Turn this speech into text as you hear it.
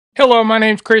Hello, my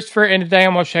name's Christopher, and today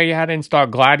I'm going to show you how to install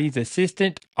Gladys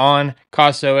Assistant on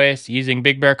CasaOS using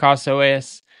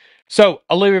BigBearCasaOS. So,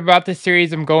 a little bit about this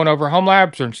series, I'm going over home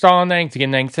labs or installing things,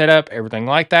 getting things set up, everything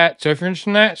like that. So if you're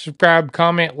interested in that, subscribe,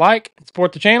 comment, like,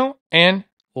 support the channel, and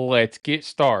let's get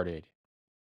started.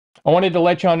 I wanted to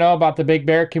let y'all know about the Big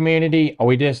Bear community.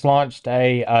 We just launched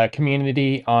a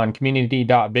community on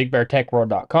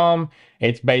community.bigbeartechworld.com.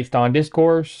 It's based on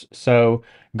discourse, so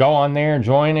go on there,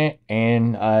 join it,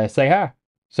 and say hi.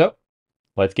 So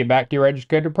let's get back to your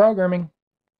registered programming.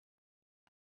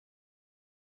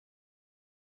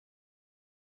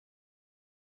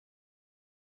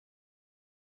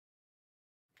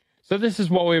 So this is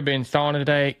what we've been installing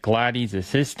today, Gladys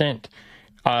Assistant.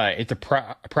 It's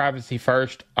a privacy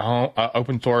first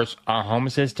open source home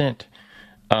assistant.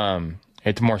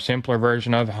 It's a more simpler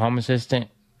version of a home assistant.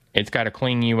 It's got a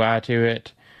clean UI to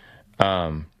it.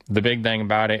 The big thing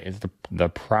about it is the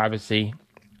privacy,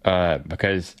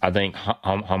 because I think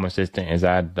Home Assistant has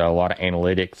added a lot of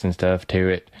analytics and stuff to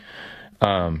it.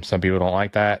 Some people don't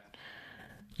like that.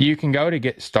 You can go to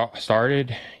get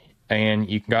started, and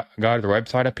you can go to the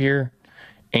website up here,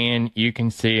 and you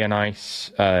can see a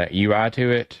nice UI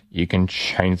to it. You can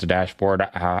change the dashboard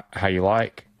how you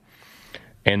like,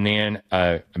 and then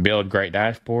build great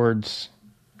dashboards.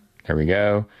 There we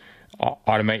go.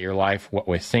 Automate your life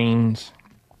with scenes.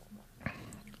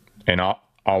 And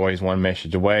always one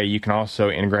message away. You can also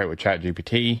integrate with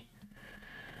ChatGPT.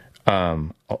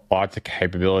 Lots of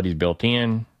capabilities built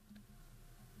in.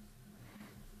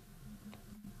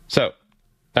 So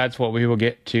that's what we will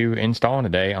get to installing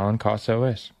today on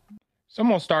CasaOS. So I'm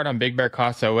going to start on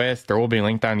BigBearCasaOS. There will be a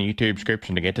link down in the YouTube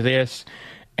description to get to this.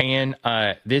 And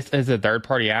this is a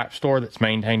third-party app store that's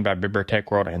maintained by Big Bear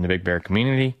Tech World and the Big Bear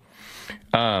community.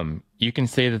 You can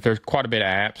see that there's quite a bit of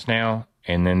apps now.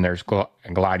 And then there's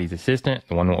Gladys Assistant,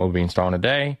 the one that we'll be installing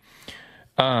today.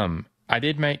 I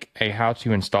did make a how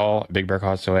to install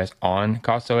BigBearCasaOS on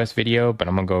CasaOS video, but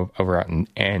I'm going to go over it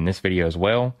in this video as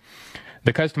well.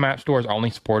 The custom app store is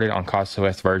only supported on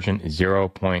CasaOS version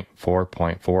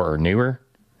 0.4.4 or newer.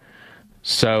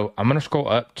 So I'm going to scroll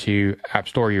up to App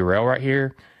Store URL right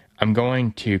here. I'm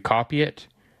going to copy it,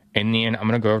 and then I'm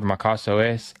going to go over to my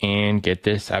CasaOS and get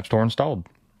this app store installed.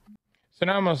 So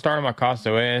now I'm going to start on my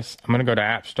CasaOS. I'm going to go to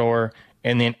App Store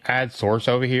and then add source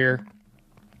over here.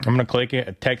 I'm going to click it.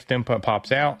 A text input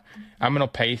pops out. I'm going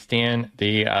to paste in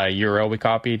the URL we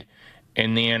copied,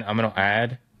 and then I'm going to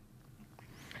add.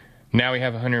 Now we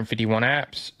have 151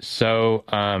 apps. So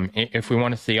if we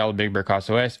want to see all the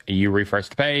BigBearCasaOS, you refresh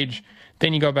the page.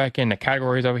 Then you go back into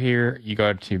categories over here. You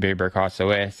go to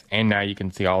BigBearCasaOS, and now you can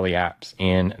see all the apps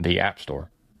in the App Store.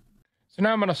 So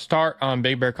now I'm going to start on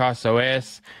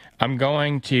BigBearCasaOS. I'm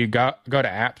going to go to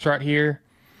apps right here,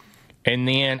 and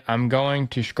then I'm going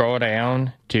to scroll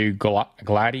down to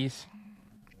Gladys,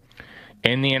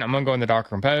 and then I'm going to go in the Docker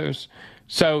Compose.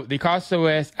 So the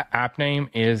CasaOS app name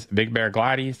is Big Bear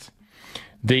Gladys.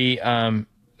 I'm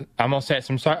going to set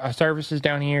some services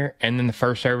down here, and then the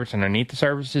first service underneath the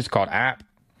services is called app.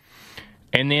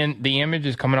 And then the image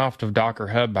is coming off of Docker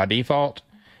Hub by default,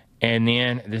 and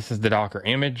then this is the Docker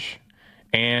image.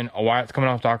 And why it's coming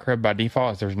off Docker Hub by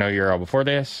default is there's no URL before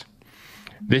this.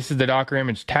 This is the Docker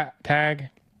image tag.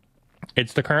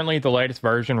 It's currently the latest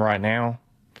version right now.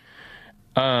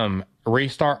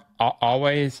 Restart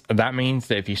always. That means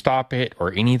that if you stop it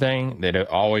or anything, that it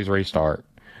always restart.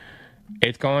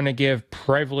 It's going to give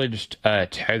privileged to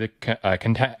the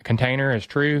container as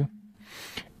true.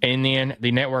 And then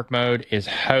the network mode is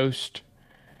host.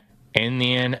 And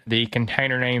then the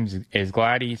container name is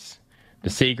Gladys. The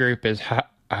C group is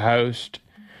host.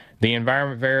 The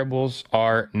environment variables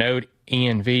are node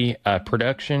env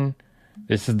production.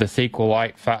 This is the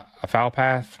SQLite file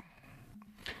path.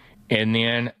 And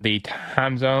then the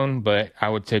time zone, but I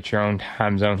would set your own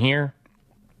time zone here.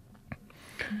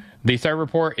 The server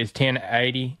port is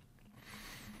 1080.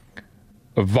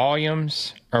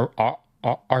 Volumes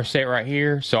are set right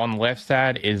here. So on the left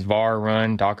side is var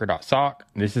run docker.sock.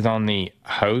 This is on the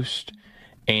host.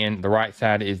 And the right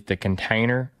side is the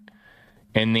container.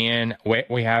 And then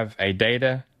we have a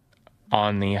data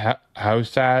on the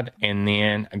host side, and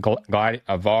then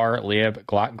a var lib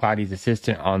Gladys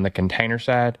Assistant on the container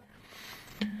side.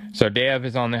 So dev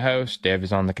is on the host, dev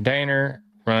is on the container,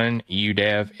 run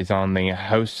udev is on the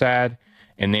host side,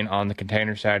 and then on the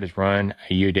container side is run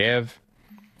udev.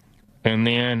 And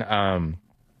then I'm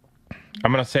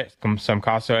going to set some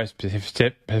CasaOS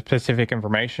specific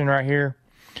information right here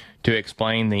to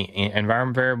explain the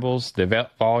environment variables, the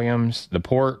volumes, the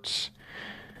ports.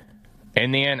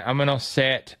 And then I'm going to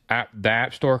set the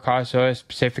App Store CasaOS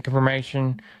specific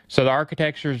information. So the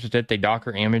architectures that the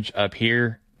Docker image up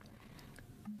here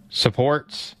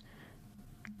supports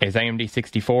is AMD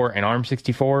 64 and ARM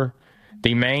 64.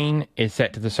 The main is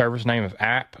set to the service name of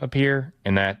app up here,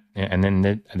 and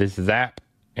then this is app.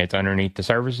 It's underneath the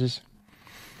services.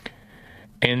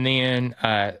 And then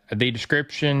the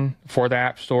description for the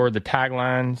App Store, the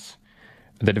taglines,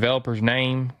 the developer's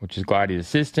name, which is Gladys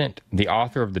Assistant, the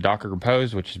author of the Docker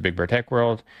Compose, which is Big Bear Tech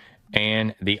World,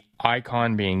 and the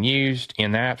icon being used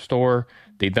in the App Store,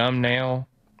 the thumbnail,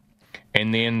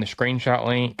 and then the screenshot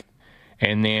link,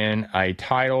 and then a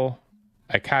title,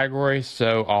 a category,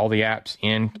 so all the apps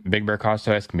in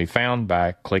BigBearCasaOS can be found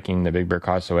by clicking the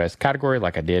BigBearCasaOS category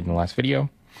like I did in the last video.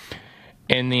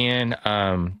 And then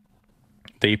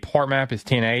the port map is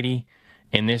 1080,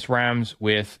 and this rhymes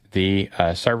with the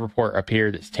server port up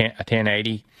here that's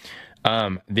 1080.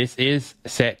 This is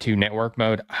set to network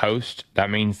mode host. That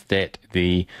means that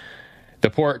the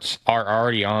ports are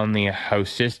already on the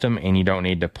host system and you don't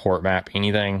need to port map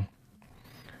anything.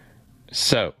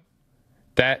 So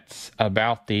that's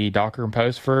about the Docker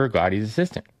Compose for Gladys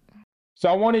Assistant. So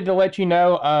I wanted to let you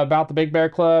know about the Big Bear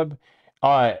Club.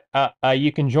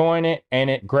 You can join it, and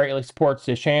it greatly supports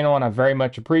this channel, and I very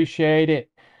much appreciate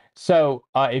it. So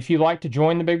if you'd like to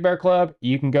join the Big Bear Club,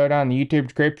 you can go down the YouTube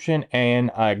description and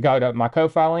go to my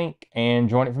Ko-Fi link and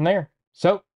join it from there.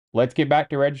 So let's get back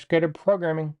to registered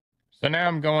programming. So now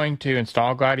I'm going to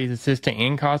install Gladys Assistant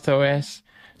in CasaOS.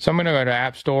 So I'm going to go to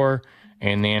App Store,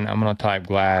 and then I'm going to type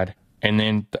Glad. And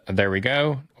then there we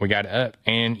go. We got it up.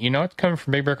 And you know it's coming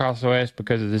from BigBearCasaOS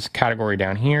because of this category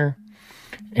down here.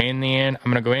 And then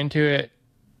I'm going to go into it,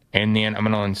 and then I'm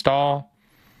going to install.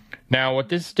 Now what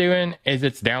this is doing is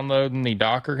it's downloading the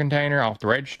Docker container off the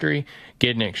registry,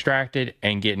 getting it extracted,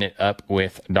 and getting it up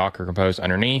with Docker Compose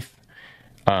underneath.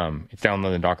 It's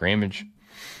downloading the Docker image.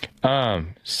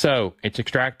 So it's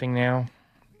extracting now.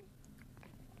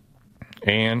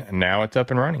 And now it's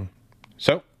up and running.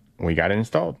 So we got it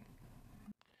installed.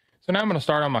 So now I'm going to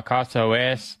start on my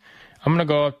CasaOS. I'm going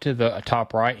to go up to the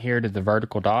top right here to the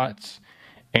vertical dots.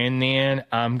 And then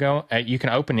you can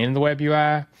open in the web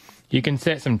UI. You can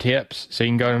set some tips. So you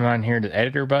can go down here to the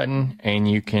editor button and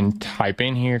you can type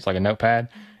in here. It's like a notepad.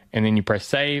 And then you press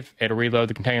save. It'll reload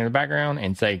the container in the background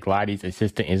and say Gladys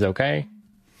Assistant is okay.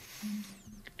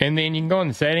 And then you can go in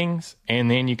the settings and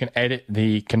then you can edit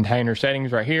the container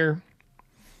settings right here.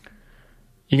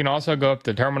 You can also go up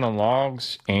to terminal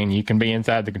logs and you can be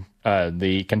inside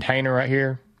the container right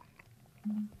here.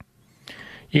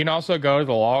 You can also go to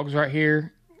the logs right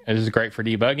here. This is great for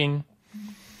debugging.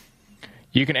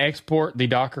 You can export the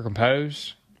Docker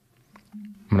Compose.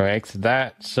 I'm going to exit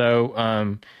that.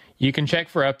 So you can check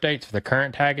for updates for the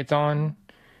current tag it's on.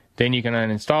 Then you can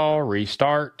uninstall,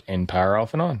 restart, and power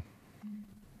off and on.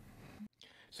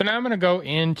 So now I'm going to go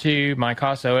into my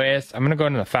CasaOS. I'm going to go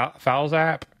into the Files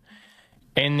app.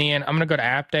 And then I'm going to go to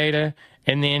App Data.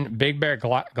 And then Big Bear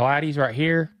Gladys right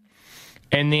here.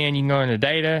 And then you can go into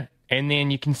Data. And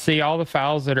then you can see all the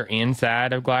files that are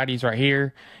inside of Gladys right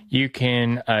here. You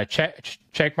can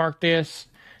check mark this,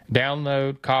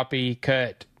 download, copy,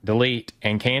 cut, delete,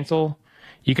 and cancel.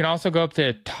 You can also go up to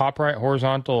the top right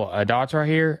horizontal dots right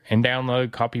here and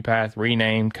download, copy path,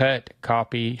 rename, cut,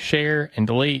 copy, share, and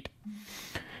delete.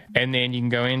 And then you can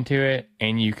go into it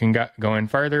and you can go in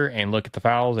further and look at the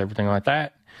files, everything like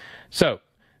that. So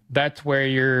that's where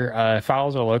your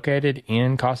files are located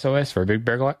in CasaOS for Big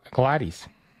Bear Gladys.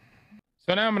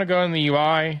 So now I'm going to go in the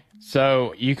UI.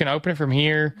 So you can open it from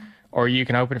here or you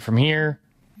can open it from here.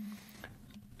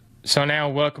 So now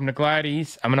welcome to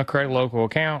Gladys. I'm going to create a local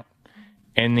account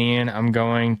and then I'm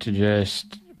going to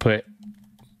just put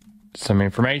some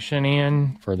information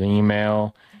in for the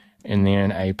email and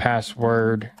then a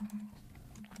password.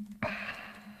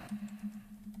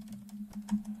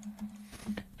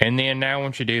 And then now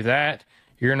once you do that,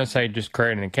 you're going to say just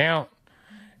create an account.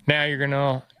 Now you're going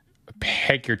to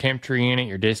pick your temperature unit,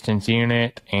 your distance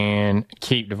unit, and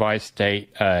keep device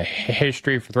state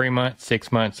history for 3 months,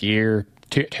 6 months, year,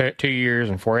 2 years,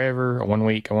 and forever, 1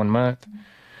 week, 1 month.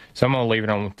 So I'm going to leave it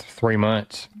on 3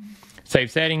 months. Save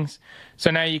settings.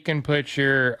 So now you can put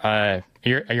your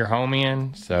home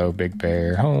in. So Big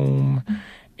Bear home.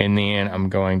 And then I'm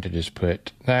going to just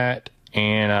put that.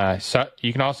 And so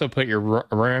you can also put your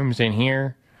rooms in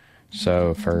here.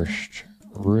 So first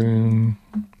room.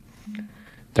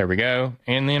 There we go.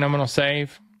 And then I'm going to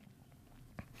save.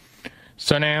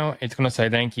 So now it's going to say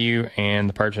thank you and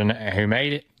the person who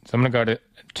made it. So I'm going to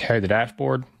go to the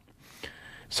dashboard.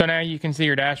 So now you can see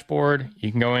your dashboard.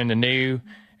 You can go into new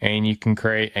and you can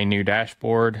create a new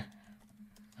dashboard.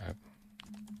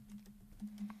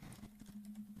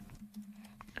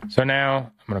 So now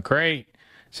I'm going to create.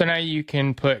 So now you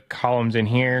can put columns in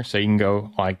here. So you can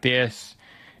go like this,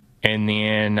 and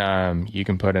then you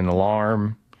can put an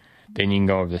alarm. Then you can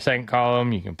go over the second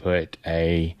column. You can put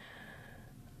a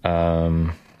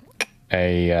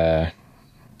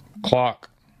clock.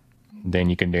 Then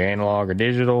you can do analog or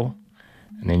digital,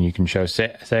 and then you can show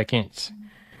seconds.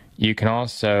 You can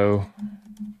also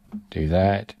do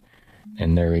that,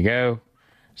 and there we go.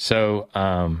 So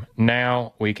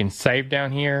now we can save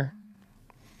down here,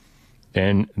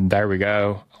 and there we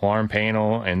go, alarm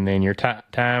panel, and then your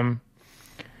time.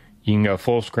 You can go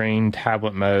full screen,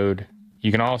 tablet mode.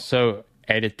 You can also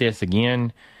edit this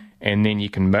again, and then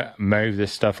you can move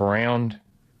this stuff around,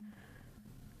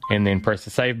 and then press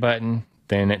the save button.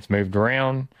 Then it's moved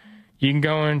around. You can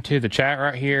go into the chat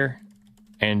right here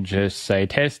and just say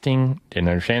testing. Didn't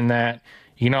understand that.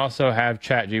 You can also have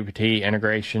ChatGPT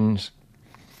integrations.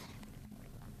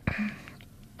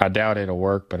 I doubt it'll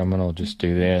work, but I'm gonna just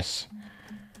do this.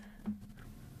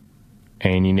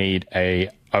 And you need a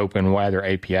open weather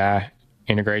API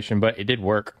integration, but it did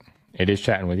work. It is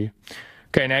chatting with you.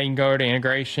 Okay, now you can go to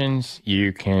integrations.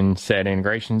 You can set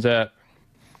integrations up.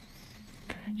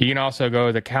 You can also go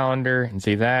to the calendar and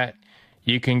see that.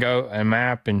 You can go a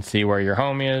map and see where your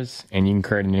home is, and you can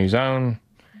create a new zone.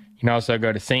 You can also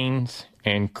go to scenes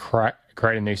and create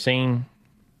a new scene.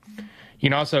 You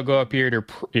can also go up here to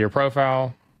your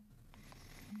profile.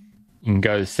 You can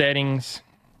go to settings,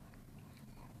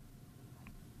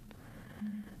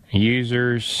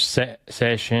 users,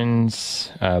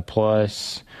 sessions,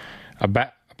 plus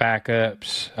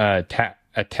backups,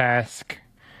 a task,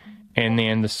 and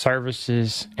then the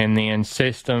services, and then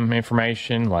system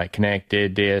information like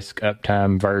connected, disk,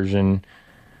 uptime, version,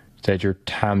 set your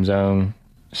time zone,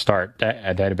 start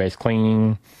a database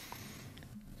cleaning.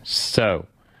 So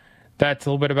that's a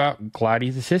little bit about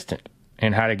Gladys Assistant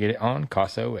and how to get it on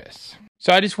CasaOS.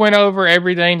 So I just went over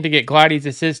everything to get Gladys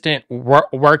Assistant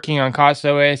working on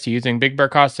CasaOS using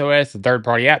BigBearCasaOS, the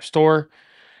third-party app store.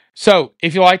 So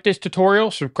if you like this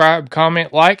tutorial, subscribe,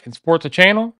 comment, like, and support the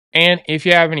channel. And if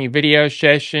you have any video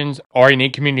suggestions or you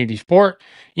need community support,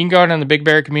 you can go down the Big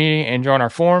Bear community and join our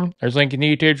forum. There's a link in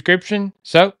the YouTube description.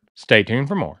 So stay tuned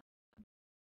for more.